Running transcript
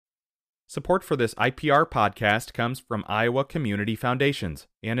Support for this IPR podcast comes from Iowa Community Foundations,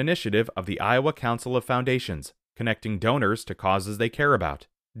 an initiative of the Iowa Council of Foundations, connecting donors to causes they care about.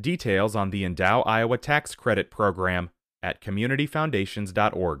 Details on the Endow Iowa Tax Credit Program at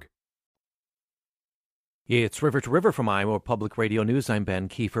communityfoundations.org. It's River to River from Iowa Public Radio News. I'm Ben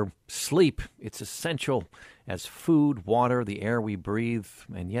Kiefer. Sleep, it's essential as food, water, the air we breathe,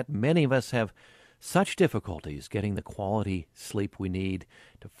 and yet many of us have such difficulties getting the quality sleep we need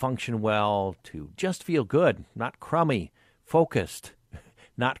to function well, to just feel good, not crummy, focused,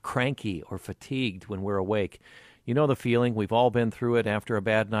 not cranky or fatigued when we're awake. You know the feeling. We've all been through it after a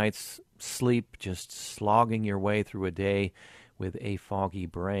bad night's sleep, just slogging your way through a day with a foggy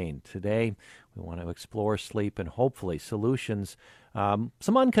brain. Today, we want to explore sleep and hopefully solutions,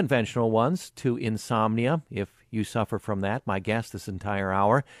 some unconventional ones to insomnia, if you suffer from that. My guest this entire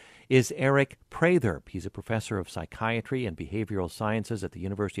hour is Eric Prather. He's a professor of psychiatry and behavioral sciences at the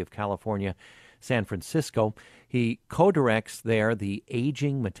University of California, San Francisco. He co-directs there the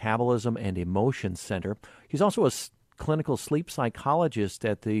Aging, Metabolism, and Emotion Center. He's also a clinical sleep psychologist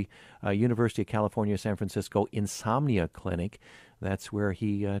at the University of California, San Francisco Insomnia Clinic. That's where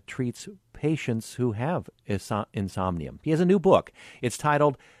he treats patients who have insomnia. He has a new book. It's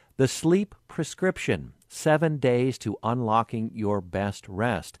titled The Sleep Prescription: 7 Days to Unlocking Your Best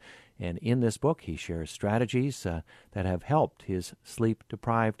Rest. And in this book, he shares strategies that have helped his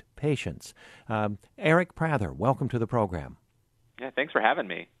sleep-deprived patients. Eric Prather, welcome to the program. Yeah, thanks for having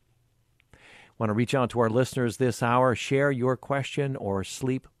me. Want to reach out to our listeners this hour, share your question or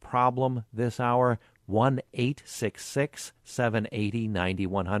sleep problem this hour,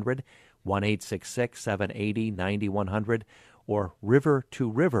 1-866-780-9100, 1-866-780-9100, or river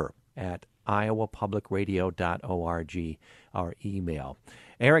to river at iowapublicradio.org, our email.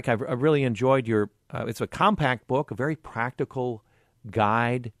 Eric, I've really enjoyed your, it's a compact book, a very practical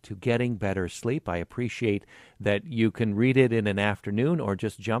guide to getting better sleep. I appreciate that you can read it in an afternoon or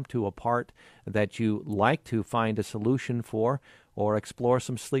just jump to a part that you like to find a solution for or explore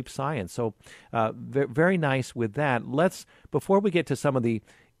some sleep science. So very nice with that. Before we get to some of the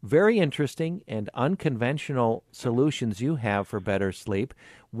very interesting and unconventional solutions you have for better sleep,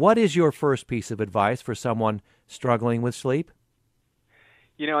 what is your first piece of advice for someone struggling with sleep?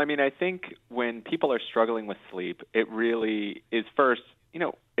 You know, I think when people are struggling with sleep, it really is first,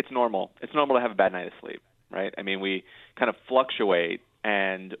 it's normal. It's normal to have a bad night of sleep, right? We kind of fluctuate,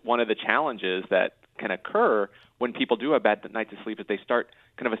 and one of the challenges that can occur when people do have bad nights of sleep is they start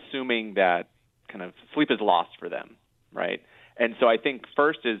kind of assuming that kind of sleep is lost for them, right? And so I think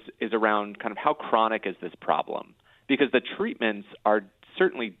first is around kind of how chronic is this problem? Because the treatments are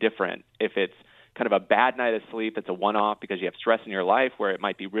certainly different if it's kind of a bad night of sleep that's a one-off because you have stress in your life, where it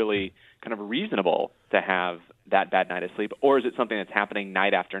might be really kind of reasonable to have that bad night of sleep, or is it something that's happening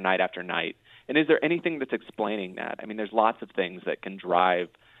night after night after night? And is there anything that's explaining that? There's lots of things that can drive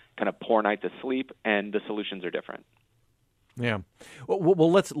kind of poor nights of sleep, and the solutions are different. Yeah.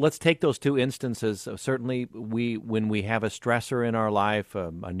 Well, let's take those two instances. Certainly, when we have a stressor in our life,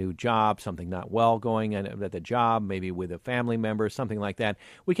 a new job, something not well going at the job, maybe with a family member, something like that,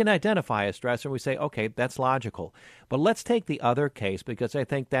 we can identify a stressor and we say, okay, that's logical. But let's take the other case, because I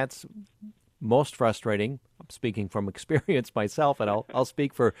think that's most frustrating. I'm speaking from experience myself, and I'll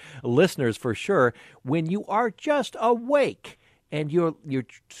speak for listeners for sure. When you are just awake and you're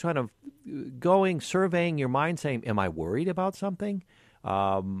kind of surveying your mind, saying, am I worried about something?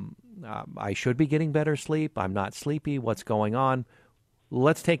 I should be getting better sleep. I'm not sleepy. What's going on?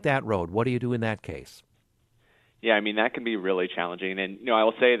 Let's take that road. What do you do in that case? Yeah, that can be really challenging. And, I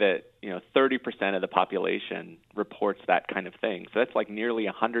will say that, 30% of the population reports that kind of thing. So that's like nearly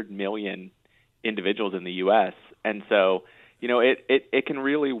 100 million individuals in the U.S. And so, it can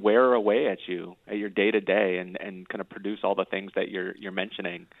really wear away at you, at your day-to-day, and kind of produce all the things that you're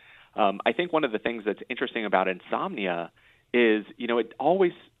mentioning. I think one of the things that's interesting about insomnia is, it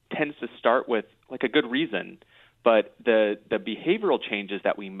always tends to start with like a good reason, but the behavioral changes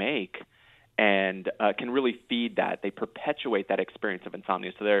that we make and can really feed that. They perpetuate that experience of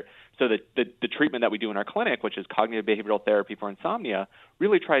insomnia. So the treatment that we do in our clinic, which is cognitive behavioral therapy for insomnia,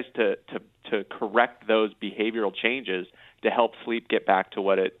 really tries to correct those behavioral changes to help sleep get back to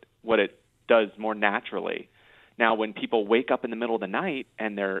what it does more naturally. Now, when people wake up in the middle of the night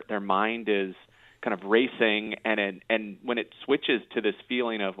and their mind is kind of racing, and when it switches to this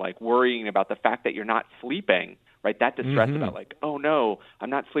feeling of like worrying about the fact that you're not sleeping, right? That distress about like, oh no,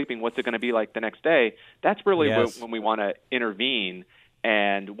 I'm not sleeping. What's it going to be like the next day? That's really when we want to intervene.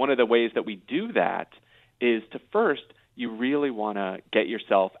 And one of the ways that we do that is to first, you really want to get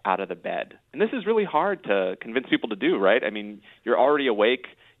yourself out of the bed. And this is really hard to convince people to do, right? You're already awake.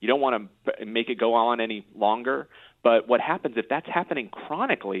 You don't want to make it go on any longer. But what happens if that's happening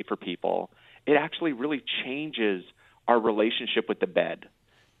chronically for people, it actually really changes our relationship with the bed.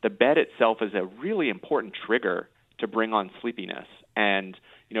 The bed itself is a really important trigger to bring on sleepiness. And,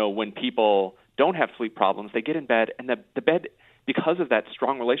 when people don't have sleep problems, they get in bed, and the bed, because of that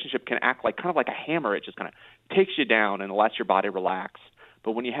strong relationship, can act like kind of like a hammer. It just kind of takes you down and lets your body relax.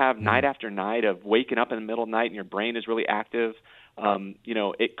 But when you have night after night of waking up in the middle of the night and your brain is really active,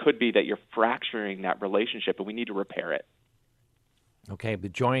 it could be that you're fracturing that relationship, and we need to repair it. Okay,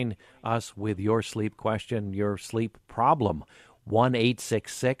 but join us with your sleep question, your sleep problem.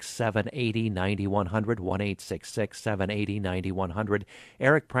 1-866-780-9100, 1-866-780-9100.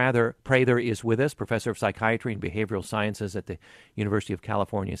 Eric Prather is with us, professor of psychiatry and behavioral sciences at the University of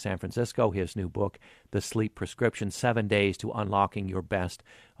California, San Francisco. His new book, The Sleep Prescription, 7 Days to Unlocking Your Best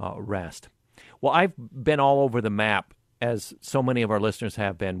Rest. Well, I've been all over the map, as so many of our listeners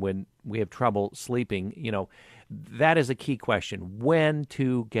have been, when we have trouble sleeping. That is a key question, when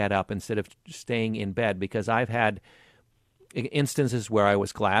to get up instead of staying in bed, because I've had instances where I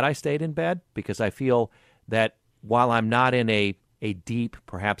was glad I stayed in bed, because I feel that while I'm not in a deep,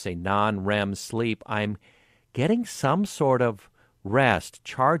 perhaps a non-REM sleep, I'm getting some sort of rest,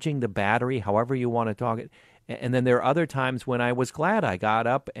 charging the battery, however you want to talk it. And then there are other times when I was glad I got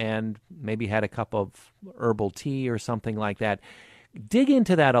up and maybe had a cup of herbal tea or something like that. Dig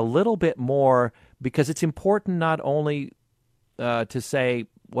into that a little bit more, because it's important not only to say,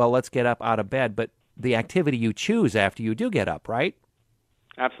 well, let's get up out of bed, but the activity you choose after you do get up, right?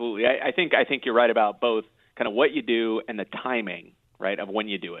 Absolutely. I think you're right about both kind of what you do and the timing, right, of when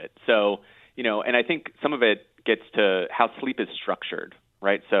you do it. So, and I think some of it gets to how sleep is structured,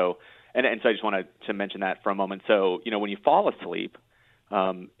 right? So, and so I just wanted to mention that for a moment. So, when you fall asleep,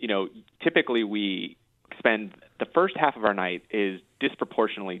 typically we spend the first half of our night is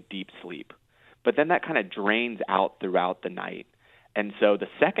disproportionately deep sleep, but then that kind of drains out throughout the night. And so the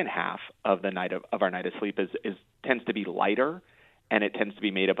second half of the night of our night of sleep tends to be lighter, and it tends to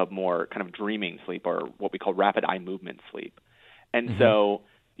be made up of more kind of dreaming sleep, or what we call rapid eye movement sleep. And so,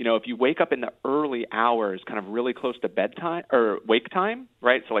 if you wake up in the early hours, kind of really close to bedtime or wake time,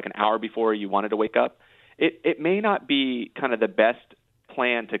 right? So like an hour before you wanted to wake up, it may not be kind of the best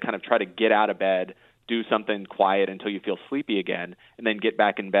plan to kind of try to get out of bed, do something quiet until you feel sleepy again, and then get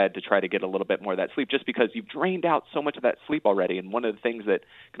back in bed to try to get a little bit more of that sleep, just because you've drained out so much of that sleep already. And one of the things that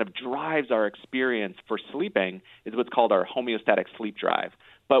kind of drives our experience for sleeping is what's called our homeostatic sleep drive.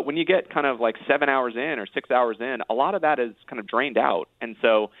 But when you get kind of like 7 hours in or 6 hours in, a lot of that is kind of drained out. And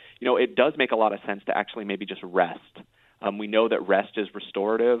so, it does make a lot of sense to actually maybe just rest. We know that rest is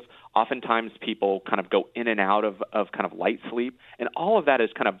restorative. Oftentimes people kind of go in and out of kind of light sleep, and all of that is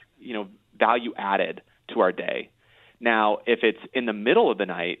kind of, value added to our day. Now, if it's in the middle of the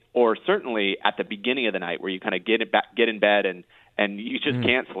night, or certainly at the beginning of the night where you kind of get in bed and you just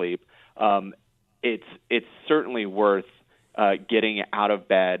can't sleep, it's certainly worth getting out of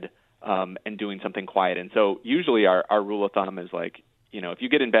bed and doing something quiet. And so usually our rule of thumb is like, if you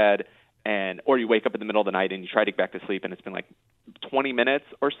get in bed or you wake up in the middle of the night and you try to get back to sleep and it's been like 20 minutes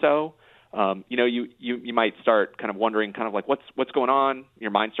or so, you might start kind of wondering kind of like what's going on.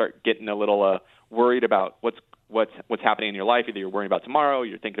 Your mind start getting a little worried about what's happening in your life. Either you're worrying about tomorrow,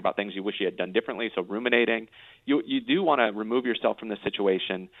 you're thinking about things you wish you had done differently, so ruminating. You do want to remove yourself from this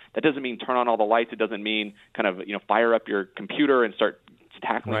situation. That doesn't mean turn on all the lights. It doesn't mean kind of fire up your computer and start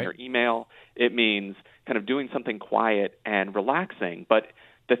tackling your email. It means kind of doing something quiet and relaxing. But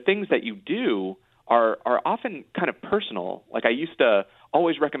the things that you do are often kind of personal. Like I used to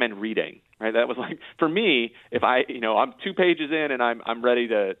always recommend reading, right? That was like, for me, if I'm 2 pages in and I'm ready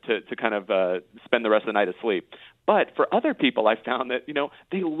to kind of spend the rest of the night asleep. But for other people, I found that,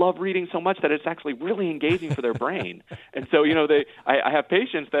 they love reading so much that it's actually really engaging for their brain. And so, I have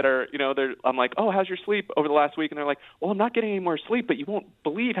patients that are, I'm like, oh, how's your sleep over the last week? And they're like, well, I'm not getting any more sleep, but you won't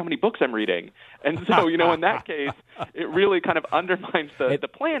believe how many books I'm reading. And so, in that case, it really kind of undermines the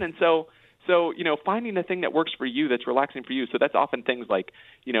plan. And so, finding the thing that works for you, that's relaxing for you. So that's often things like,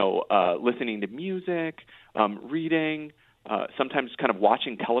 listening to music, reading, sometimes kind of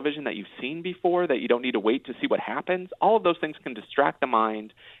watching television that you've seen before that you don't need to wait to see what happens. All of those things can distract the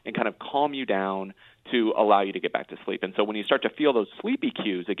mind and kind of calm you down to allow you to get back to sleep. And so when you start to feel those sleepy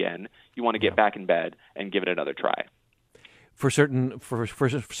cues again, you want to get back in bed and give it another try. For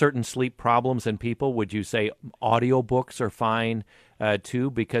certain sleep problems and people, would you say audiobooks are fine too?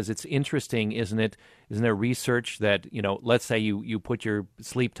 Because it's interesting, isn't it? Isn't there research that, let's say you put your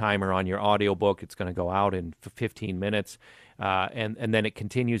sleep timer on your audiobook, it's going to go out in 15 minutes, and then it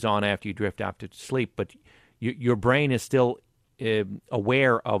continues on after you drift off to sleep, but your brain is still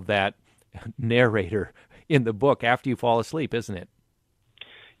aware of that narrator in the book after you fall asleep, isn't it?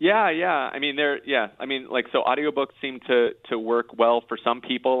 Yeah. I mean, so audiobooks seem to work well for some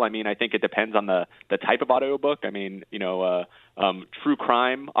people. I mean, I think it depends on the type of audiobook. I mean, true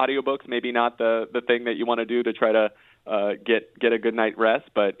crime audiobooks, maybe not the thing that you want to do to try to get a good night rest,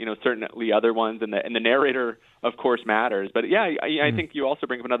 but certainly other ones, and the narrator, of course, matters. But yeah, I think you also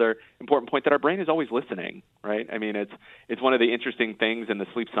bring up another important point, that our brain is always listening, right? I mean, it's one of the interesting things in the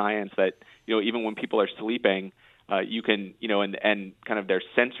sleep science that even when people are sleeping, you can and kind of their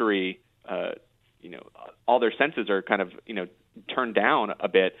sensory, all their senses are kind of turned down a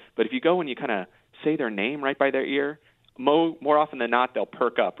bit. But if you go and you kind of say their name right by their ear, more often than not, they'll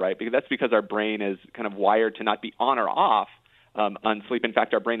perk up, right? Because that's because our brain is kind of wired to not be on or off on sleep. In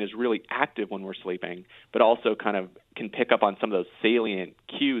fact, our brain is really active when we're sleeping, but also kind of can pick up on some of those salient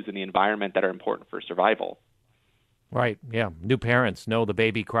cues in the environment that are important for survival. Right, yeah. New parents know the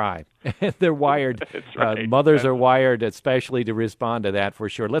baby cry. They're wired. That's right. Mothers are wired especially to respond to that, for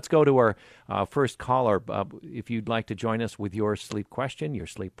sure. Let's go to our first caller. If you'd like to join us with your sleep question, your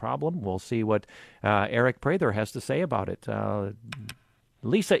sleep problem, we'll see what Eric Prather has to say about it.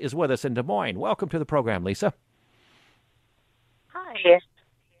 Lisa is with us in Des Moines. Welcome to the program, Lisa. Hi.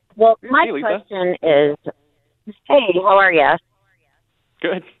 Well, my question is, hey, how are you?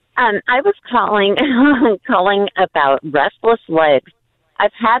 Good. I was calling about restless legs.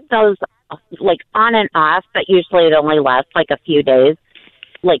 I've had those like on and off, but usually it only lasts like a few days.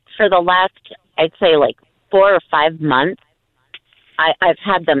 Like for the last, I'd say like 4 or 5 months, I've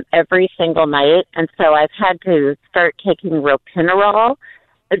had them every single night, and so I've had to start taking Ropinirole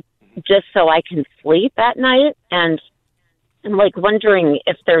just so I can sleep at night. And I'm like wondering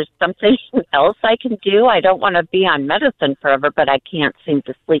if there's something else I can do. I don't want to be on medicine forever, but I can't seem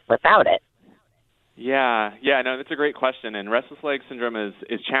to sleep without it. Yeah, no, that's a great question. And restless leg syndrome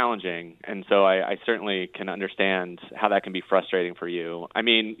is challenging, and so I certainly can understand how that can be frustrating for you. I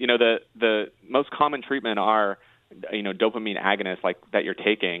mean, the most common treatment are, dopamine agonists like that you're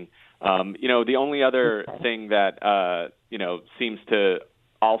taking. The only other thing that seems to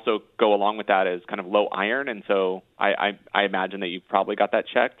also go along with that is kind of low iron, and so I imagine that you've probably got that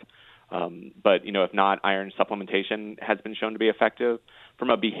checked. But if not, iron supplementation has been shown to be effective. From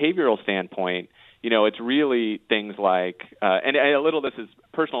a behavioral standpoint, it's really things like, and a little this is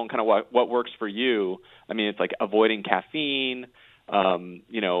personal and kind of what works for you. I mean, it's like avoiding caffeine,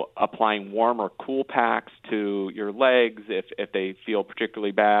 applying warm or cool packs to your legs if they feel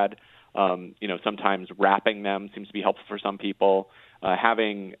particularly bad. Sometimes wrapping them seems to be helpful for some people.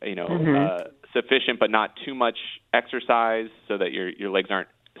 Having sufficient but not too much exercise so that your legs aren't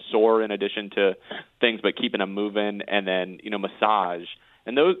sore in addition to things, but keeping them moving, and then massage.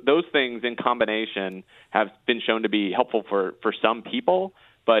 And those things in combination have been shown to be helpful for some people,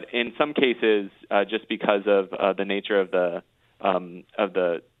 but in some cases, just because of the nature of the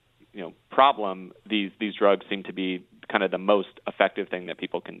problem, these drugs seem to be kind of the most effective thing that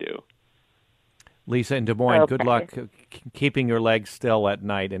people can do. Lisa in Des Moines, Good luck keeping your legs still at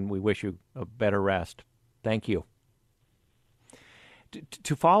night, and we wish you a better rest. Thank you.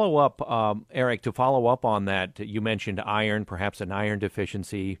 To follow up, Eric, on that, you mentioned iron, perhaps an iron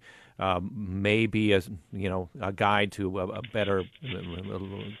deficiency, may be a guide to a better,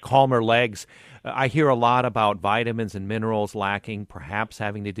 calmer legs. I hear a lot about vitamins and minerals lacking, perhaps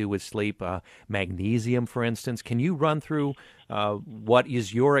having to do with sleep. Magnesium, for instance. Can you run through what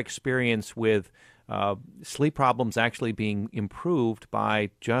is your experience with sleep problems actually being improved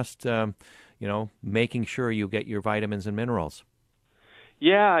by just making sure you get your vitamins and minerals?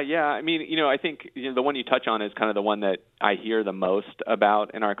 Yeah. I mean, I think the one you touch on is kind of the one that I hear the most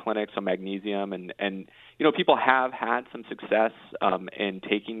about in our clinic. So magnesium, and people have had some success in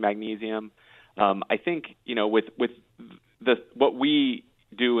taking magnesium. I think with what we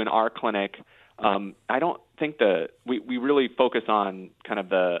do in our clinic, I don't think we really focus on kind of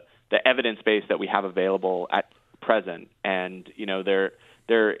the evidence base that we have available at present, and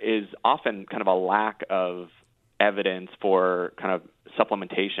there is often kind of a lack of evidence for kind of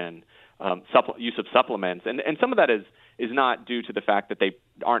supplementation, use of supplements, and some of that is not due to the fact that they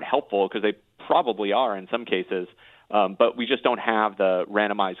aren't helpful, because they probably are in some cases, but we just don't have the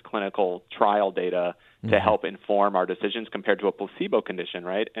randomized clinical trial data to help inform our decisions compared to a placebo condition,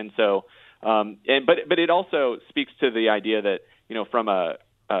 right? And so, but it also speaks to the idea that from as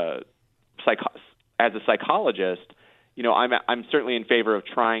a psychologist, I'm certainly in favor of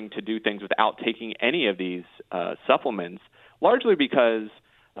trying to do things without taking any of these supplements, largely because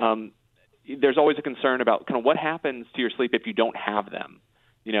there's always a concern about kind of what happens to your sleep if you don't have them.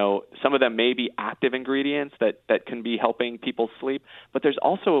 Some of them may be active ingredients that can be helping people sleep, but there's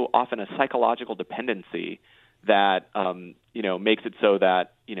also often a psychological dependency that, makes it so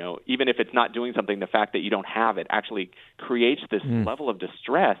that, even if it's not doing something, the fact that you don't have it actually creates this level of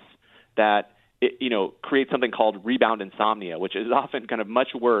distress that it, creates something called rebound insomnia, which is often kind of much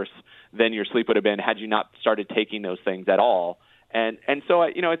worse than your sleep would have been had you not started taking those things at all. And so,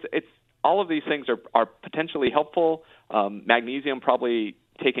 it's all of these things are potentially helpful. Magnesium probably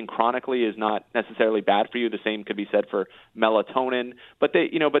taken chronically is not necessarily bad for you. The same could be said for melatonin, but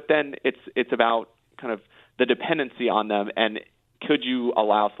then it's about kind of the dependency on them, and could you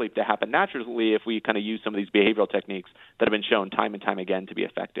allow sleep to happen naturally if we kind of use some of these behavioral techniques that have been shown time and time again to be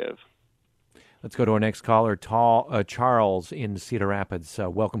effective? Let's go to our next caller, Charles in Cedar Rapids.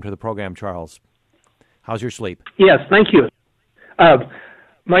 Welcome to the program, Charles. How's your sleep? Yes, thank you.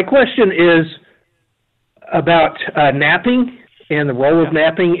 My question is about napping and the role of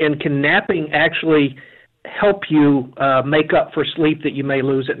napping, and can napping actually help you make up for sleep that you may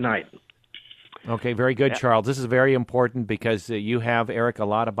lose at night? Okay, very good, Charles. This is very important because you have, Eric, a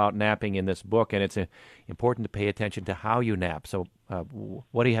lot about napping in this book, and it's important to pay attention to how you nap. So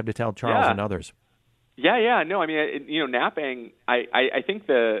what do you have to tell Charles and others? Yeah. No, I mean, napping, I think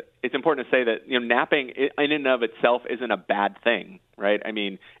it's important to say that, napping in and of itself isn't a bad thing, right? I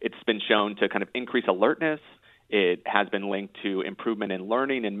mean, it's been shown to kind of increase alertness. It has been linked to improvement in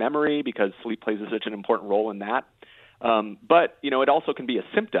learning and memory because sleep plays such an important role in that. But, it also can be a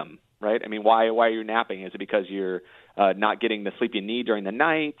symptom, right? I mean, why are you napping? Is it because you're not getting the sleep you need during the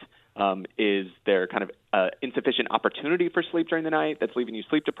night? Is there kind of insufficient opportunity for sleep during the night that's leaving you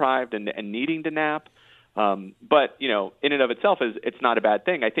sleep deprived and needing to nap? But, in and of itself, it's not a bad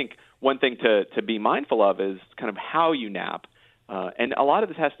thing. I think one thing to be mindful of is kind of how you nap. And a lot of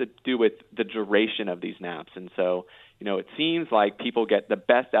this has to do with the duration of these naps. And so, it seems like people get the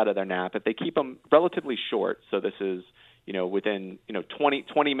best out of their nap if they keep them relatively short. So this is, within,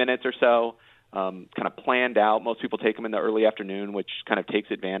 20 minutes or so, kind of planned out. Most people take them in the early afternoon, which kind of takes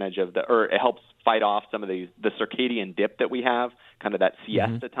advantage of or it helps fight off some of the circadian dip that we have, kind of that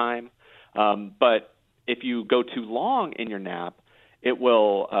siesta time. But if you go too long in your nap, it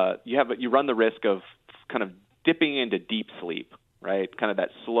will, you run the risk of kind of dipping into deep sleep, right? Kind of that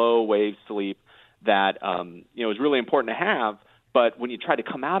slow wave sleep that, is really important to have. But when you try to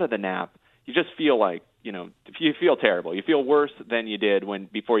come out of the nap, you just feel like, you feel terrible. You feel worse than you did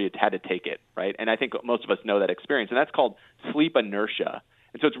before you had to take it, right? And I think most of us know that experience, and that's called sleep inertia.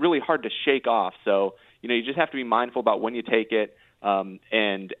 And so it's really hard to shake off. So, you just have to be mindful about when you take it, and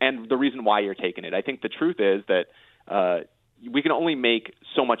the reason why you're taking it. I think the truth is that we can only make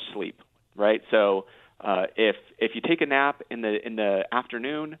so much sleep, right? So if you take a nap in the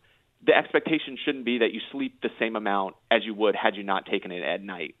afternoon, the expectation shouldn't be that you sleep the same amount as you would had you not taken it at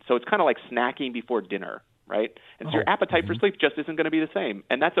night. So it's kind of like snacking before dinner, right? And so your appetite for sleep just isn't going to be the same.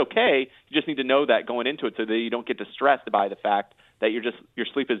 And that's okay. You just need to know that going into it so that you don't get distressed by the fact that your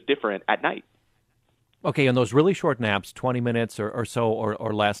sleep is different at night. Okay, and those really short naps, 20 minutes or so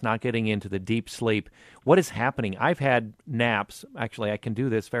or less, not getting into the deep sleep, what is happening? I've had naps, actually I can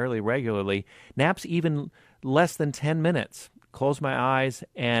do this fairly regularly, naps even less than 10 minutes. Close my eyes,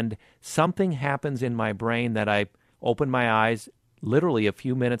 and something happens in my brain that I open my eyes literally a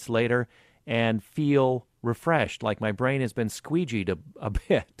few minutes later and feel refreshed, like my brain has been squeegeed a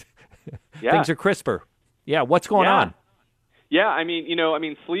bit. Yeah. Things are crisper. Yeah, what's going on? Yeah, I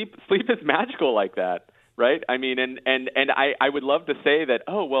mean, sleep is magical like that, right? I mean, and I would love to say that,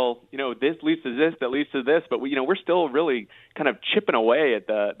 oh, well, this leads to this, that leads to this, but we're still really kind of chipping away at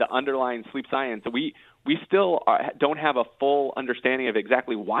the underlying sleep science. We still don't have a full understanding of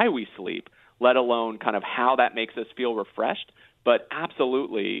exactly why we sleep, let alone kind of how that makes us feel refreshed. But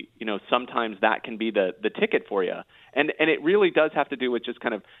absolutely, sometimes that can be the ticket for you. And it really does have to do with just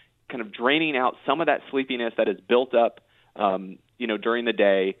kind of draining out some of that sleepiness that is built up, during the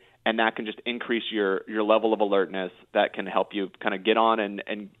day, and that can just increase your level of alertness. That can help you kind of get on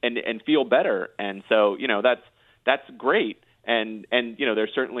and feel better. And so, that's great. And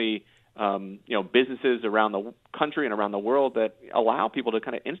there's certainly businesses around the country and around the world that allow people to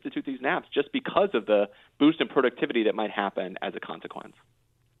kind of institute these naps just because of the boost in productivity that might happen as a consequence.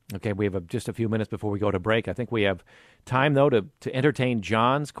 Okay, we have just a few minutes before we go to break. I think we have time, though, to entertain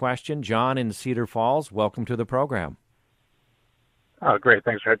John's question. John in Cedar Falls, welcome to the program. Oh, great.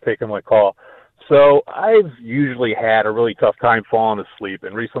 Thanks for taking my call. So I've usually had a really tough time falling asleep,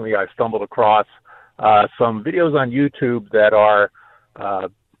 and recently I stumbled across some videos on YouTube that are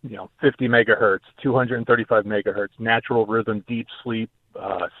 50 megahertz, 235 megahertz, natural rhythm, deep sleep,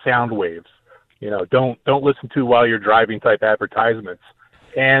 sound waves. Don't listen to while you're driving type advertisements.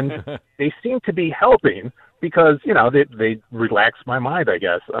 and they seem to be helping because, they relax my mind, I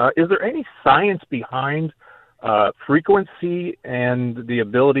guess. Is there any science behind frequency and the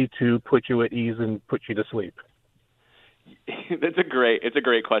ability to put you at ease and put you to sleep? It's a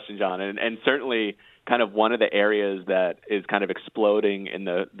great question, John, and certainly kind of one of the areas that is kind of exploding in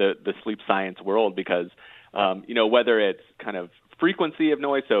the sleep science world because, whether it's kind of frequency of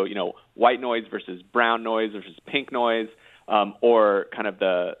noise, so, white noise versus brown noise versus pink noise, or kind of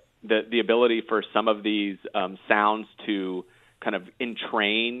the ability for some of these sounds to kind of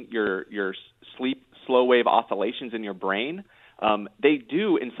entrain your sleep slow wave oscillations in your brain, they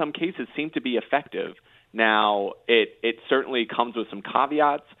do in some cases seem to be effective. Now, it certainly comes with some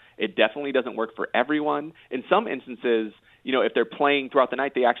caveats. It definitely doesn't work for everyone. In some instances, if they're playing throughout the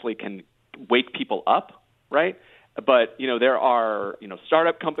night, they actually can wake people up, right? But, there are,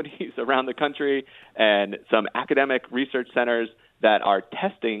 startup companies around the country and some academic research centers that are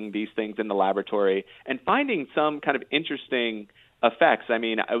testing these things in the laboratory and finding some kind of interesting effects. I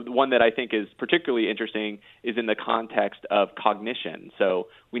mean, one that I think is particularly interesting is in the context of cognition. So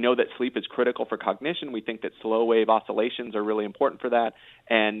we know that sleep is critical for cognition. We think that slow wave oscillations are really important for that.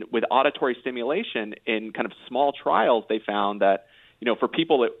 And with auditory stimulation in kind of small trials, they found that, for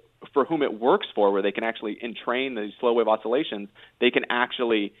people for whom it works for, where they can actually entrain these slow wave oscillations, they can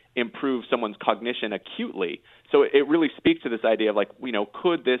actually improve someone's cognition acutely. So it really speaks to this idea of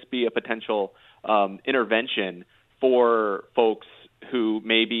could this be a potential intervention for folks who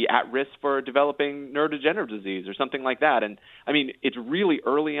may be at risk for developing neurodegenerative disease or something like that. And I mean, it's really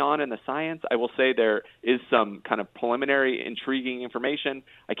early on in the science. I will say there is some kind of preliminary intriguing information.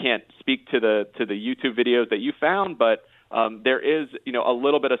 I can't speak to the YouTube videos that you found, but there is, a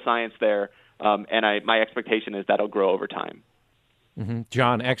little bit of science there. And my expectation is that'll grow over time. Mm-hmm.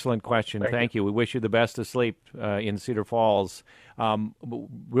 John, excellent question. Thank you. We wish you the best of sleep in Cedar Falls.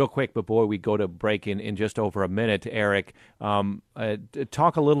 Real quick before we go to break in just over a minute, Eric,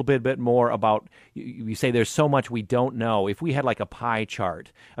 talk a little bit more about, you say there's so much we don't know. If we had like a pie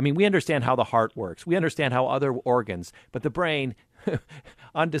chart, I mean, we understand how the heart works. We understand how other organs, but the brain,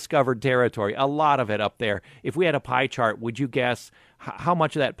 undiscovered territory, a lot of it up there. If we had a pie chart, would you guess how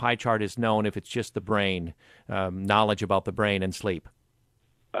much of that pie chart is known if it's just the brain, knowledge about the brain and sleep?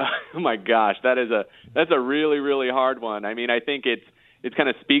 Oh my gosh, that's a really, really hard one. I mean, I think it kind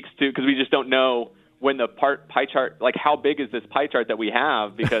of speaks to, because we just don't know when the pie chart, like how big is this pie chart that we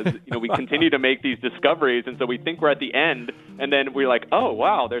have, because we continue to make these discoveries, and so we think we're at the end, and then we're like, oh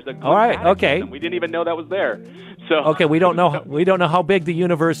wow, there's a all right, okay, system. We didn't even know that was there. So okay, we don't know how big the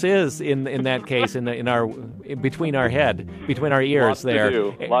universe is in that case, between our ears.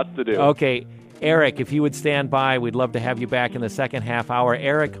 Lots to do. Okay. Eric, if you would stand by, we'd love to have you back in the second half hour.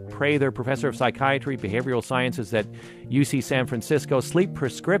 Eric Prather, professor of psychiatry, behavioral sciences at UC San Francisco. Sleep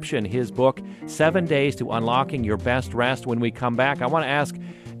Prescription, his book, 7 Days to Unlocking Your Best Rest. When we come back, I want to ask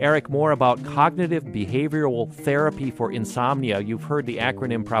Eric more about cognitive behavioral therapy for insomnia. You've heard the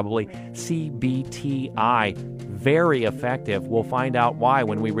acronym probably, CBTI. Very effective. We'll find out why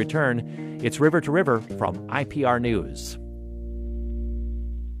when we return. It's River to River from IPR News.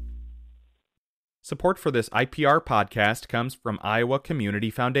 Support for this IPR podcast comes from Iowa Community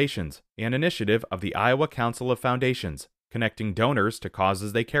Foundations, an initiative of the Iowa Council of Foundations, connecting donors to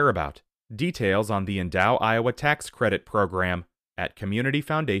causes they care about. Details on the Endow Iowa Tax Credit Program at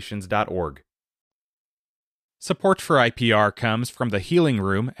communityfoundations.org. Support for IPR comes from the Healing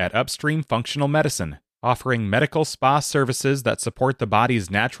Room at Upstream Functional Medicine, offering medical spa services that support the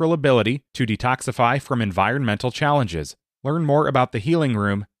body's natural ability to detoxify from environmental challenges. Learn more about the Healing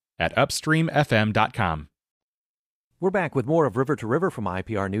Room at upstreamfm.com. We're back with more of River to River from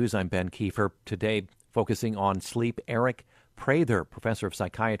IPR News. I'm Ben Kiefer. Today, focusing on sleep, Eric Prather, professor of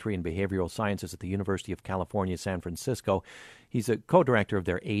psychiatry and behavioral sciences at the University of California, San Francisco. He's a co-director of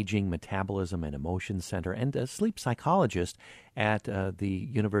their Aging, Metabolism, and Emotions Center and a sleep psychologist at the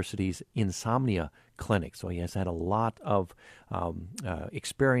university's Insomnia Clinic. So he has had a lot of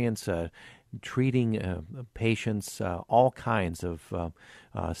experience treating patients, all kinds of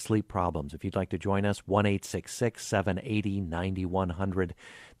sleep problems. If you'd like to join us, 1-866-780-9100.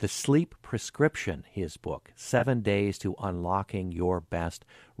 The Sleep Prescription, his book, 7 Days to Unlocking Your Best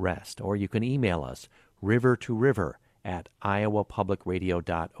Rest. Or you can email us,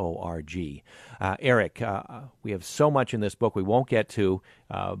 rivertoriver@iowapublicradio.org. Eric, we have so much in this book we won't get to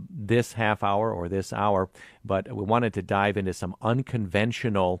this half hour or this hour, but we wanted to dive into some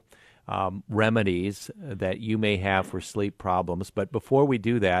unconventional remedies that you may have for sleep problems. But before we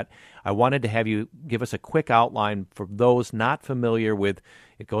do that, I wanted to have you give us a quick outline for those not familiar with,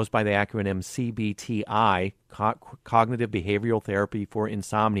 it goes by the acronym CBTI, Cognitive Behavioral Therapy for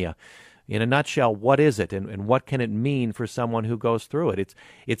Insomnia. In a nutshell, what is it, and what can it mean for someone who goes through it?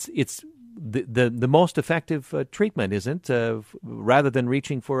 It's the most effective treatment, isn't it, rather than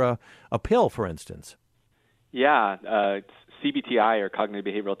reaching for a pill, for instance? Yeah, CBTI, or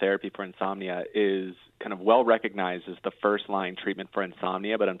Cognitive Behavioral Therapy for Insomnia, is kind of well recognized as the first line treatment for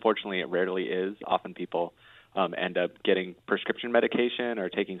insomnia, but unfortunately it rarely is. Often people end up getting prescription medication or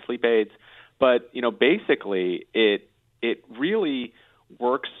taking sleep aids. But, basically it really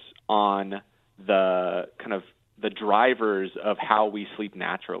works on the kind of the drivers of how we sleep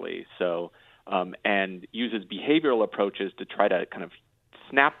naturally. So, and uses behavioral approaches to try to kind of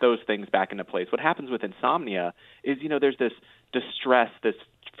snap those things back into place. What happens with insomnia is, there's this distress, this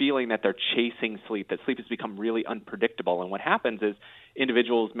feeling that they're chasing sleep, that sleep has become really unpredictable. And what happens is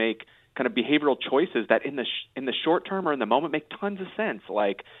individuals make kind of behavioral choices that in the short term or in the moment make tons of sense,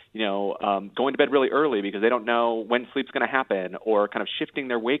 like, going to bed really early because they don't know when sleep's going to happen, or kind of shifting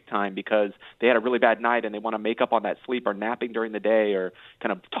their wake time because they had a really bad night and they want to make up on that sleep, or napping during the day, or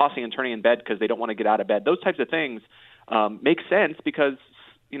kind of tossing and turning in bed because they don't want to get out of bed. Those types of things make sense because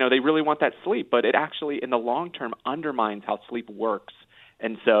they really want that sleep, but it actually, in the long term, undermines how sleep works.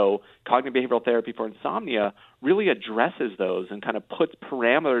 And so cognitive behavioral therapy for insomnia really addresses those and kind of puts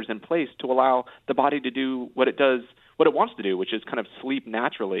parameters in place to allow the body to do what it wants to do, which is kind of sleep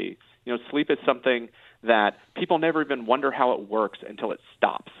naturally. Sleep is something that people never even wonder how it works until it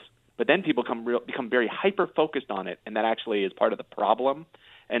stops. But then people become very hyper-focused on it, and that actually is part of the problem.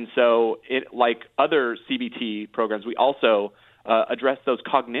 And so like other CBT programs, we also address those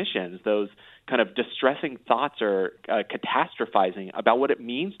cognitions, those kind of distressing thoughts or catastrophizing about what it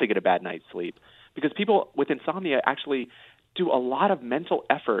means to get a bad night's sleep. Because people with insomnia actually do a lot of mental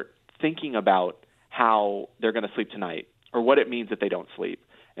effort thinking about how they're going to sleep tonight or what it means if they don't sleep.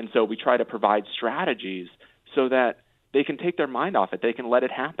 And so we try to provide strategies so that they can take their mind off it. They can let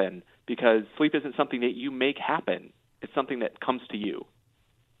it happen, because sleep isn't something that you make happen. It's something that comes to you.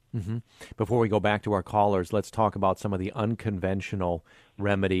 Mm-hmm. Before we go back to our callers, let's talk about some of the unconventional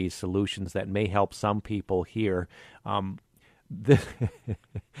remedies, solutions that may help some people here.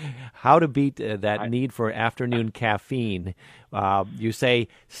 How to beat that need for afternoon caffeine. You say,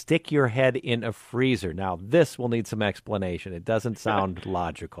 stick your head in a freezer. Now, this will need some explanation. It doesn't sound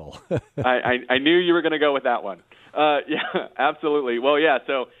logical. I knew you were going to go with that one. Yeah, absolutely. Well, yeah,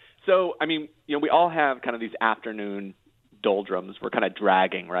 so I mean, we all have kind of these afternoon doldrums. We're kind of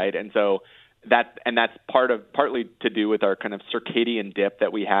dragging, right? And so that's partly to do with our kind of circadian dip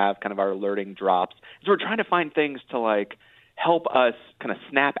that we have, kind of our alerting drops. So we're trying to find things to help us kind of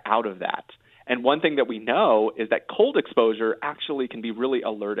snap out of that. And one thing that we know is that cold exposure actually can be really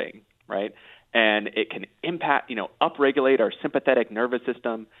alerting, right? And it can impact, upregulate our sympathetic nervous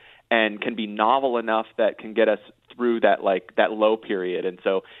system, and can be novel enough that can get us through that low period. And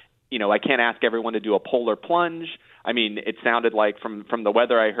so, I can't ask everyone to do a polar plunge. I mean, it sounded like from the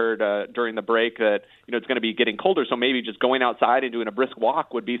weather I heard during the break that, it's going to be getting colder, so maybe just going outside and doing a brisk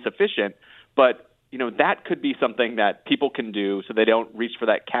walk would be sufficient. But, that could be something that people can do so they don't reach for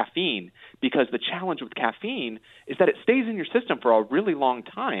that caffeine, because the challenge with caffeine is that it stays in your system for a really long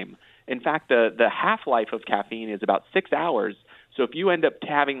time. In fact, the half-life of caffeine is about 6 hours. So if you end up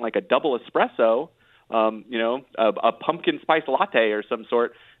having like a double espresso, a pumpkin spice latte or some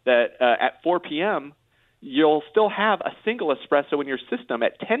sort, that at 4 p.m., you'll still have a single espresso in your system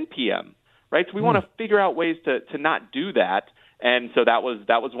at 10 p.m., right? So we want to figure out ways to not do that. And so that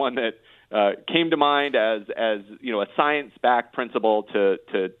was one that came to mind as a science-backed principle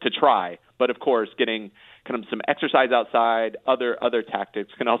to try. But of course, getting kind of some exercise outside, other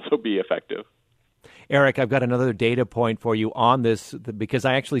tactics can also be effective. Eric, I've got another data point for you on this, because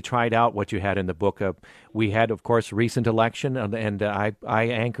I actually tried out what you had in the book. We had, of course, recent election, and I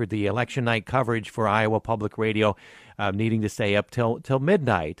anchored the election night coverage for Iowa Public Radio, needing to stay up till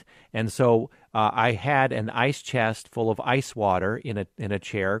midnight. And so I had an ice chest full of ice water in a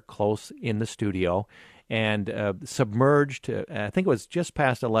chair close in the studio, and submerged, I think it was just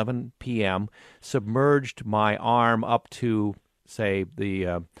past 11 p.m., submerged my arm up to, say,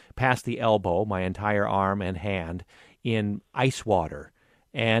 past the elbow, my entire arm and hand, in ice water.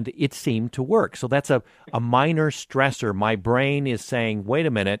 And it seemed to work. So that's a minor stressor. My brain is saying, wait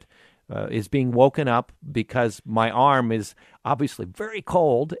a minute, is being woken up because my arm is obviously very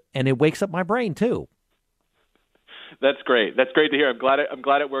cold, and it wakes up my brain too. That's great. That's great to hear. I'm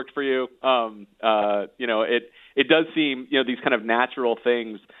glad it worked for you. It does seem, these kind of natural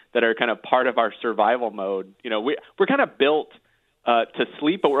things that are kind of part of our survival mode. We're kind of built to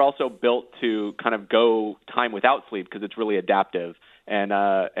sleep, but we're also built to kind of go time without sleep because it's really adaptive.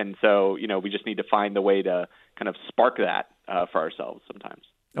 And so, we just need to find the way to kind of spark that for ourselves sometimes.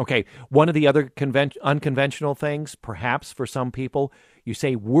 Okay. One of the other unconventional things, perhaps for some people, you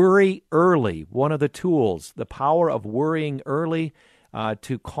say worry early. One of the tools, the power of worrying early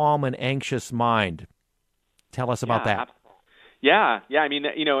to calm an anxious mind. Tell us about that. Yeah. I mean,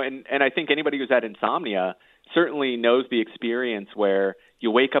 and I think anybody who's had insomnia certainly knows the experience where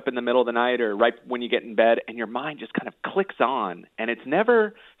you wake up in the middle of the night or right when you get in bed and your mind just kind of clicks on, and it's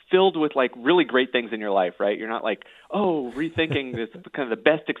never filled with like really great things in your life, right? You're not like, rethinking this kind of the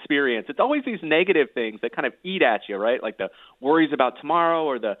best experience. It's always these negative things that kind of eat at you, right? Like the worries about tomorrow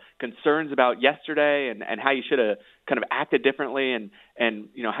or the concerns about yesterday and how you should have kind of acted differently and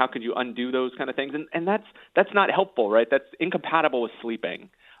how could you undo those kind of things? And that's not helpful, right? That's incompatible with sleeping.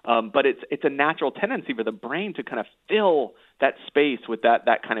 But it's a natural tendency for the brain to kind of fill that space with that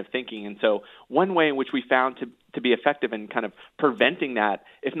kind of thinking. And so one way in which we found to be effective in kind of preventing that,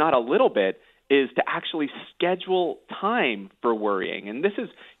 if not a little bit, is to actually schedule time for worrying. And this is,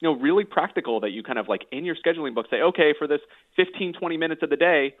 really practical that you kind of like in your scheduling book say, okay, for this 15, 20 minutes of the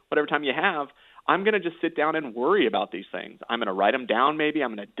day, whatever time you have, I'm going to just sit down and worry about these things. I'm going to write them down maybe.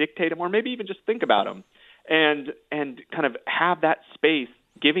 I'm going to dictate them or maybe even just think about them and kind of have that space,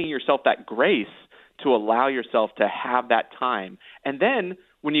 giving yourself that grace to allow yourself to have that time. And then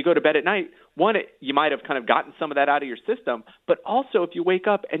when you go to bed at night, one, you might have kind of gotten some of that out of your system, but also if you wake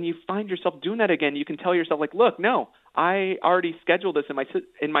up and you find yourself doing that again, you can tell yourself like, look, no, I already scheduled this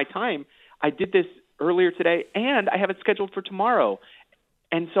in my time. I did this earlier today and I have it scheduled for tomorrow.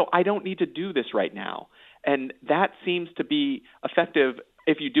 And so I don't need to do this right now. And that seems to be effective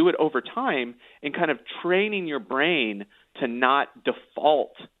if you do it over time in kind of training your brain to not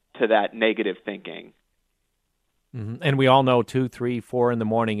default to that negative thinking. Mm-hmm. And we all know 2, 3, 4 in the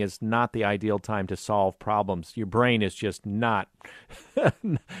morning is not the ideal time to solve problems. Your brain is just not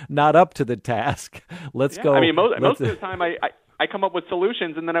up to the task. Let's go. I mean, most of the time I come up with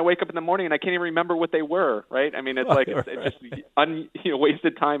solutions and then I wake up in the morning and I can't even remember what they were, right? I mean, it's like it's just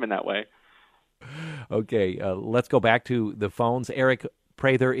wasted time in that way. Okay, let's go back to the phones. Eric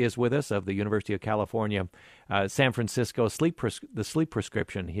Prather is with us of the University of California, San Francisco, The Sleep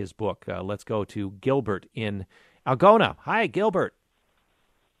Prescription, his book. Let's go to Gilbert in Algona. Hi, Gilbert.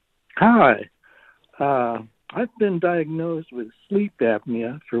 Hi. I've been diagnosed with sleep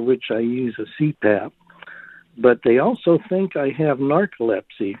apnea, for which I use a CPAP, but they also think I have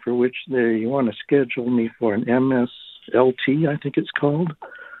narcolepsy, for which you want to schedule me for an MSLT, I think it's called.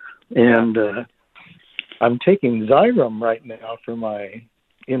 And I'm taking Xyrem right now for my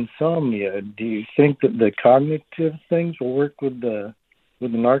insomnia. Do you think that the cognitive things will work with the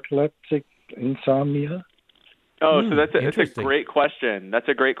narcoleptic insomnia? Oh, so that's a great question. That's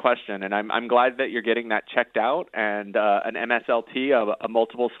a great question, and I'm glad that you're getting that checked out. And an MSLT, a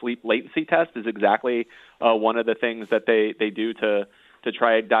multiple sleep latency test, is exactly one of the things that they do to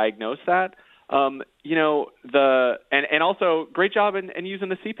try to diagnose that. And also great job in using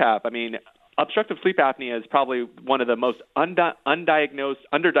the CPAP. I mean, obstructive sleep apnea is probably one of the most underdiagnosed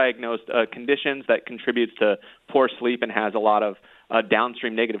conditions that contributes to poor sleep and has a lot of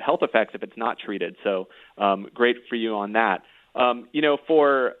downstream negative health effects if it's not treated. So great for you on that.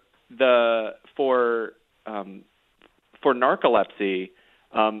 For narcolepsy,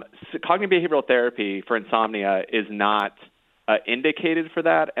 cognitive behavioral therapy for insomnia is not indicated for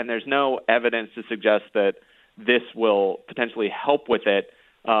that, and there's no evidence to suggest that this will potentially help with it.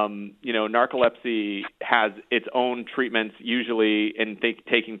 Narcolepsy has its own treatments, usually in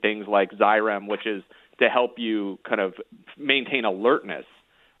taking things like Xyrem, which is to help you kind of maintain alertness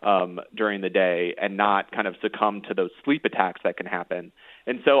during the day and not kind of succumb to those sleep attacks that can happen.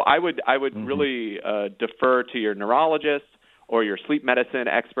 And so I would really defer to your neurologist or your sleep medicine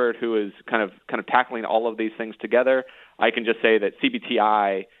expert who is kind of tackling all of these things together. I can just say that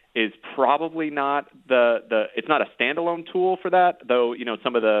CBTI is probably not it's not a standalone tool for that, though,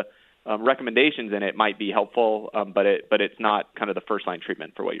 some of the recommendations in it might be helpful, but it's not kind of the first line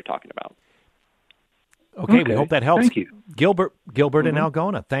treatment for what you're talking about. Okay, we hope that helps. Thank you. Gilbert in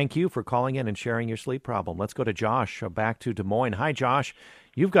Algona, thank you for calling in and sharing your sleep problem. Let's go to Josh, back to Des Moines. Hi, Josh.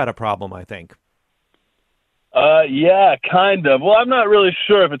 You've got a problem, I think. Yeah, kind of. Well, I'm not really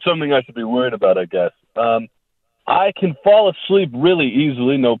sure if it's something I should be worried about, I guess. I can fall asleep really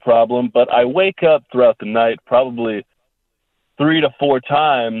easily, no problem, but I wake up throughout the night probably 3 to 4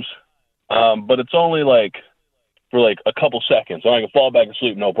 times, but it's only like for like a couple seconds, and I can fall back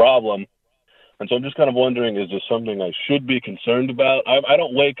asleep no problem. And so I'm just kind of wondering, is this something I should be concerned about? I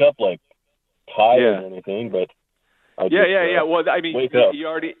don't wake up like tired or anything, but I just, Well, I mean, wake up.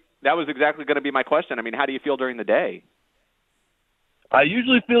 That was exactly going to be my question. I mean, how do you feel during the day? I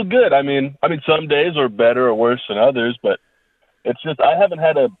usually feel good. I mean, some days are better or worse than others, but it's just I haven't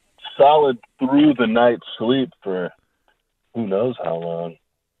had a solid through the night sleep for who knows how long.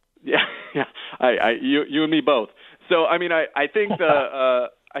 Yeah. You and me both. So, I mean, I think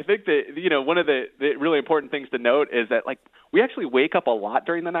I think that, one of the really important things to note is that, like, we actually wake up a lot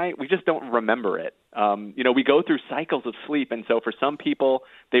during the night. We just don't remember it. We go through cycles of sleep. And so for some people,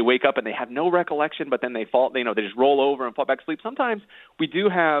 they wake up and they have no recollection, but then they just roll over and fall back to sleep. Sometimes we do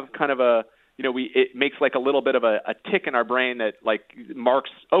have kind of it makes like a little bit of a tick in our brain that like marks,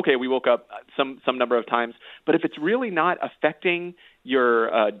 okay, we woke up some number of times. But if it's really not affecting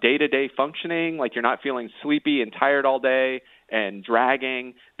your day-to-day functioning, like you're not feeling sleepy and tired all day and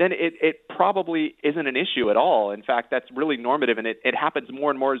dragging, then it probably isn't an issue at all. In fact, that's really normative, and it happens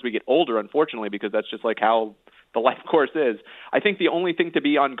more and more as we get older, unfortunately, because that's just like how the life course is. I think the only thing to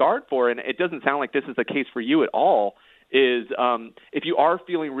be on guard for, and it doesn't sound like this is the case for you at all, is if you are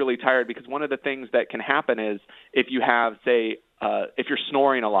feeling really tired, because one of the things that can happen is if you have, say, if you're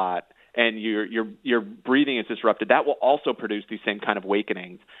snoring a lot and your breathing is disrupted, that will also produce these same kind of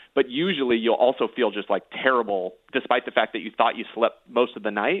awakenings. But usually you'll also feel just like terrible, despite the fact that you thought you slept most of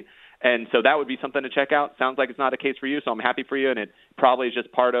the night. And so that would be something to check out. Sounds like it's not a case for you, so I'm happy for you, and it probably is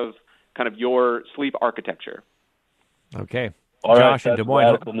just part of kind of your sleep architecture. Okay. All Josh right, in Des Moines.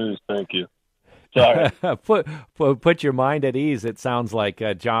 radical news. Thank you. Sorry. Put your mind at ease. It sounds like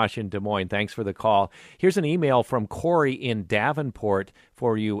Josh in Des Moines. Thanks for the call. Here's an email from Corey in Davenport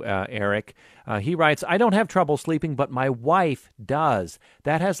for you, Eric. He writes, I don't have trouble sleeping, but my wife does.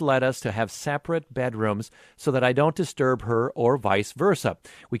 That has led us to have separate bedrooms so that I don't disturb her or vice versa.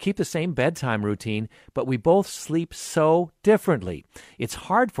 We keep the same bedtime routine, but we both sleep so differently. It's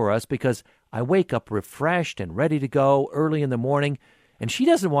hard for us because I wake up refreshed and ready to go early in the morning, and she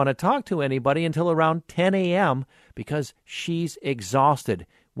doesn't want to talk to anybody until around 10 a.m. because she's exhausted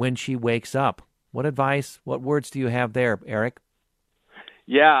when she wakes up. What advice, what words do you have there, Eric?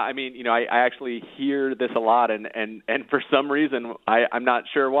 Yeah, I mean, I actually hear this a lot, and for some reason, I'm not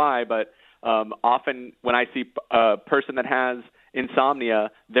sure why, but often when I see a person that has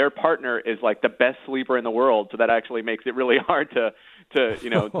insomnia, their partner is like the best sleeper in the world, so that actually makes it really hard to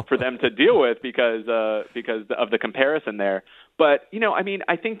for them to deal with because of the comparison there. But I mean,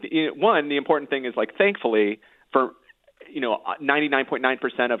 I think the important thing is, like, thankfully for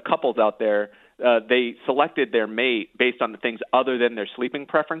 99.9% of couples out there, they selected their mate based on the things other than their sleeping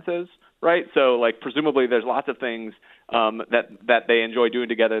preferences, right? So, like, presumably there's lots of things that they enjoy doing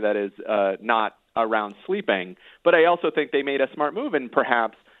together that is not around sleeping. But I also think they made a smart move in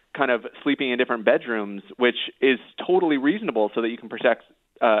perhaps kind of sleeping in different bedrooms, which is totally reasonable so that you can protect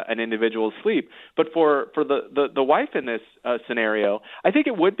an individual's sleep. But for the wife in this scenario, I think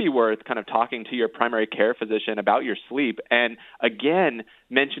it would be worth kind of talking to your primary care physician about your sleep, and again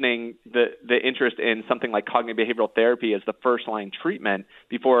mentioning the interest in something like cognitive behavioral therapy as the first line treatment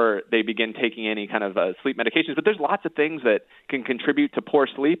before they begin taking any kind of sleep medications. But there's lots of things that can contribute to poor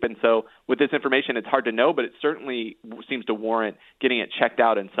sleep, and so with this information, it's hard to know, but it certainly seems to warrant getting it checked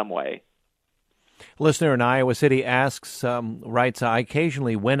out in some way. Listener in Iowa City writes, I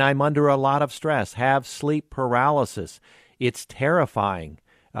occasionally, when I'm under a lot of stress, have sleep paralysis. It's terrifying.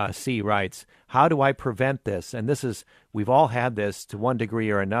 C writes, how do I prevent this? And we've all had this to one degree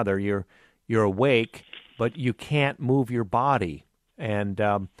or another. You're awake, but you can't move your body. And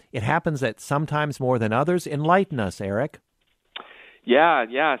it happens that sometimes more than others. Enlighten us, Eric.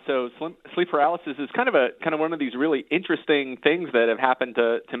 Yeah. So sleep paralysis is kind of one of these really interesting things that have happened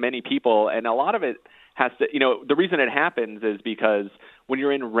to many people, and a lot of it has to, the reason it happens is because when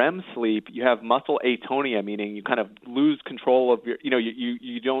you're in REM sleep, you have muscle atonia, meaning you kind of lose control of your,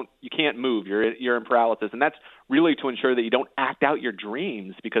 you can't move, you're in paralysis, and that's really to ensure that you don't act out your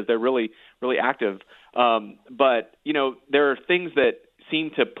dreams because they're really, really active. But there are things that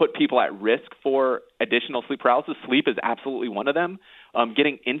seem to put people at risk for additional sleep paralysis. Sleep is absolutely one of them.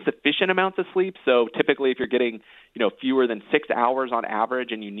 Getting insufficient amounts of sleep. So typically if you're getting, fewer than 6 hours on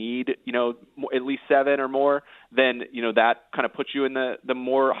average and you need, at least 7 or more, then, that kind of puts you in the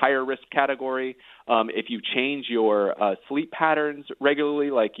more higher risk category. If you change your sleep patterns regularly,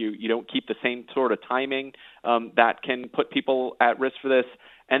 like you don't keep the same sort of timing, that can put people at risk for this.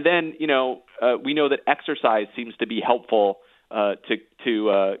 And then, we know that exercise seems to be helpful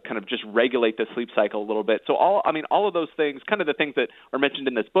to kind of just regulate the sleep cycle a little bit. So all of those things, kind of the things that are mentioned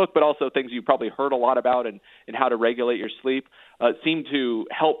in this book, but also things you've probably heard a lot about and how to regulate your sleep, seem to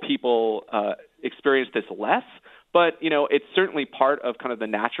help people experience this less. But, it's certainly part of kind of the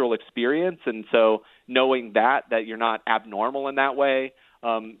natural experience. And so knowing that you're not abnormal in that way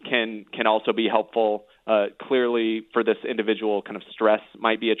can also be helpful. Clearly, for this individual, kind of stress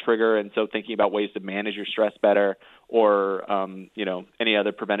might be a trigger. And so thinking about ways to manage your stress better or, any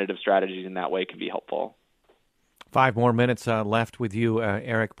other preventative strategies in that way can be helpful. 5 more minutes left with you,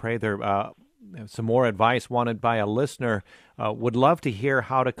 Eric Prather. Some more advice wanted by a listener. Would love to hear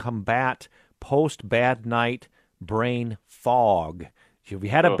how to combat post-bad night brain fog. If you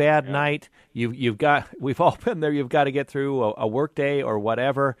had a bad night, we've all been there. You've got to get through a work day or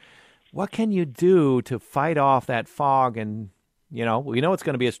whatever. What can you do to fight off that fog? And, we know it's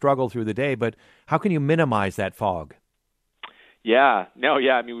going to be a struggle through the day, but how can you minimize that fog? Yeah.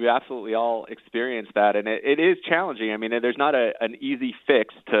 I mean, we absolutely all experience that, and it is challenging. I mean, there's not an easy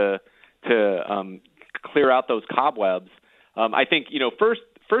fix to clear out those cobwebs. I think,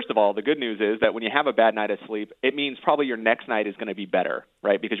 First of all, the good news is that when you have a bad night of sleep, it means probably your next night is going to be better,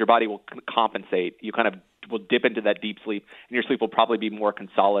 right? Because your body will compensate. You kind of will dip into that deep sleep, and your sleep will probably be more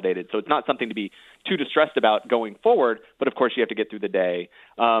consolidated. So it's not something to be too distressed about going forward, but of course you have to get through the day.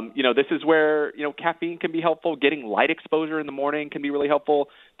 This is where, caffeine can be helpful. Getting light exposure in the morning can be really helpful.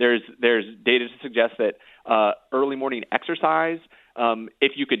 There's data to suggest that early morning exercise,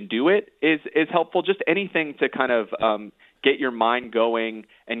 if you can do it, is helpful. Just anything to kind of get your mind going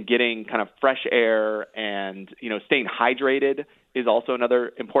and getting kind of fresh air and, staying hydrated is also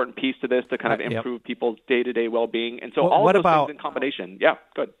another important piece to this to kind of improve people's day-to-day well-being. And so all of those things in combination. Yeah,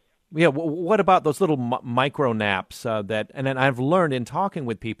 good. Yeah, what about those little micro naps and then I've learned in talking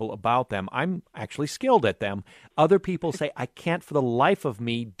with people about them, I'm actually skilled at them. Other people say, I can't for the life of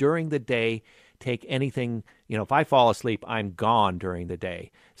me during the day take anything, if I fall asleep, I'm gone during the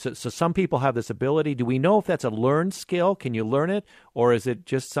day. So some people have this ability. Do we know if that's a learned skill? Can you learn it? Or is it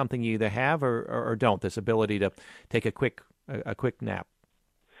just something you either have or don't, this ability to take a quick nap?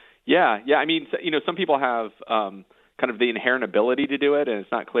 Yeah. I mean, some people have kind of the inherent ability to do it, and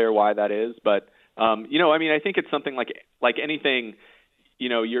it's not clear why that is. But, I think it's something like anything,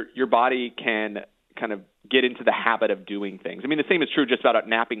 your body can kind of get into the habit of doing things. I mean, the same is true just about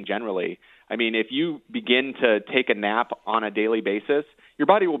napping generally. I mean, if you begin to take a nap on a daily basis, your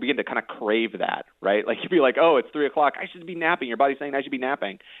body will begin to kind of crave that, right? Like you'll be like, oh, it's 3:00, I should be napping. Your body's saying I should be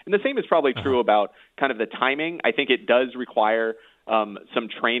napping. And the same is probably true about kind of the timing. I think it does require some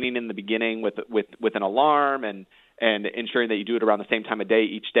training in the beginning with an alarm and ensuring that you do it around the same time of day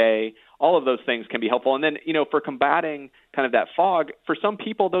each day. All of those things can be helpful. And then, for combating kind of that fog, for some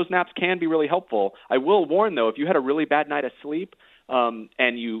people, those naps can be really helpful. I will warn, though, if you had a really bad night of sleep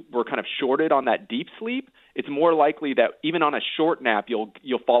and you were kind of shorted on that deep sleep, it's more likely that even on a short nap, you'll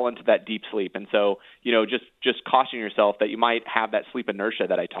fall into that deep sleep. And so, just caution yourself that you might have that sleep inertia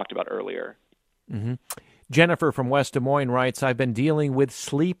that I talked about earlier. Mm-hmm. Jennifer from West Des Moines writes, I've been dealing with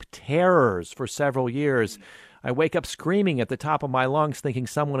sleep terrors for several years. I wake up screaming at the top of my lungs thinking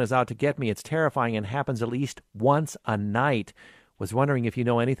someone is out to get me. It's terrifying and happens at least once a night. Was wondering if you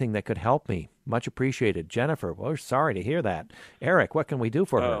know anything that could help me. Much appreciated. Jennifer, well, we're sorry to hear that. Eric, what can we do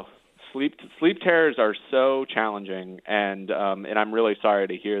for her? Sleep terrors are so challenging, and I'm really sorry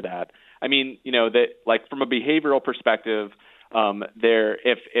to hear that. I mean, that like from a behavioral perspective,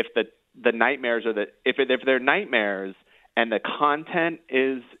 if the nightmares are if they're nightmares and the content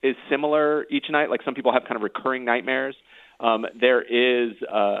is similar each night, like some people have kind of recurring nightmares, there is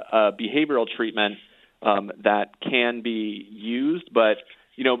a behavioral treatment that can be used, but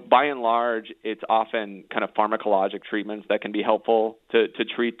by and large, it's often kind of pharmacologic treatments that can be helpful to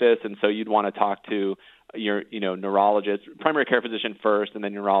treat this. And so you'd want to talk to your neurologist, primary care physician first, and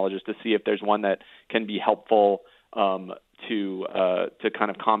then neurologist to see if there's one that can be helpful to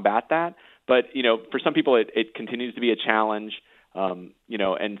kind of combat that. But for some people, it continues to be a challenge.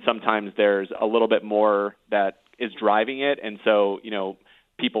 And sometimes there's a little bit more that is driving it, and so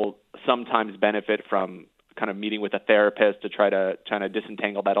people sometimes benefit from kind of meeting with a therapist to try to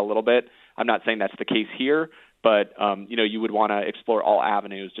disentangle that a little bit. I'm not saying that's the case here, but you would want to explore all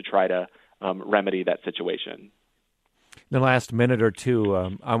avenues to try to remedy that situation. In the last minute or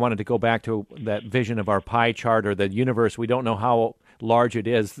two, I wanted to go back to that vision of our pie chart or the universe. We don't know how large it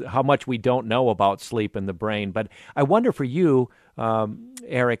is, how much we don't know about sleep in the brain. But I wonder for you,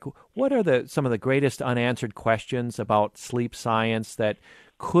 Eric, what are some of the greatest unanswered questions about sleep science that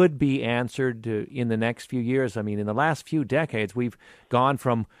could be answered in the next few years? I mean, in the last few decades, we've gone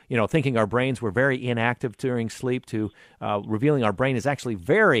from, thinking our brains were very inactive during sleep to revealing our brain is actually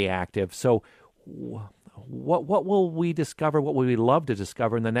very active. So what will we discover? What would we love to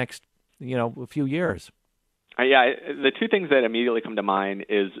discover in the next, few years? The two things that immediately come to mind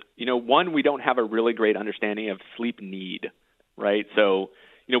is, one, we don't have a really great understanding of sleep need, right? So,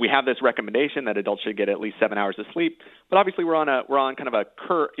 we have this recommendation that adults should get at least 7 hours of sleep, but obviously we're on kind of a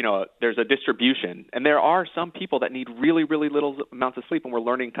curve, there's a distribution, and there are some people that need really, really little amounts of sleep, and we're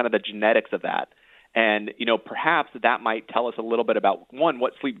learning kind of the genetics of that. And, perhaps that might tell us a little bit about, one,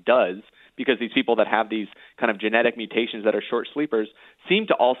 what sleep does, because these people that have these kind of genetic mutations that are short sleepers seem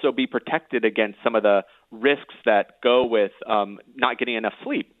to also be protected against some of the risks that go with not getting enough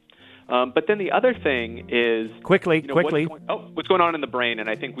sleep. But then the other thing is quickly. What's going on in the brain, and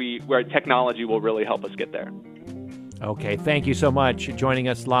I think where technology will really help us get there. Okay, thank you so much. Joining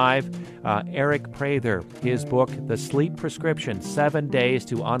us live, Eric Prather, his book, The Sleep Prescription, 7 Days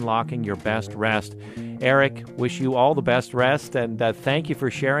to Unlocking Your Best Rest. Eric, wish you all the best rest, and thank you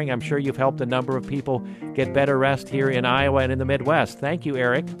for sharing. I'm sure you've helped a number of people get better rest here in Iowa and in the Midwest. Thank you,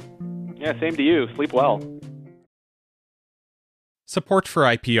 Eric. Yeah, same to you. Sleep well. Support for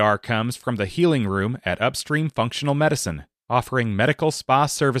IPR comes from the Healing Room at Upstream Functional Medicine, offering medical spa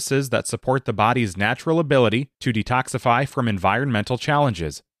services that support the body's natural ability to detoxify from environmental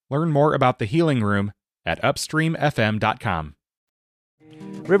challenges. Learn more about the Healing Room at upstreamfm.com.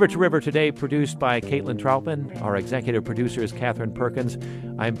 River to River today, produced by Caitlin Troutman. Our executive producer is Catherine Perkins.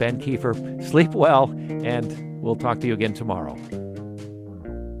 I'm Ben Kiefer. Sleep well, and we'll talk to you again tomorrow.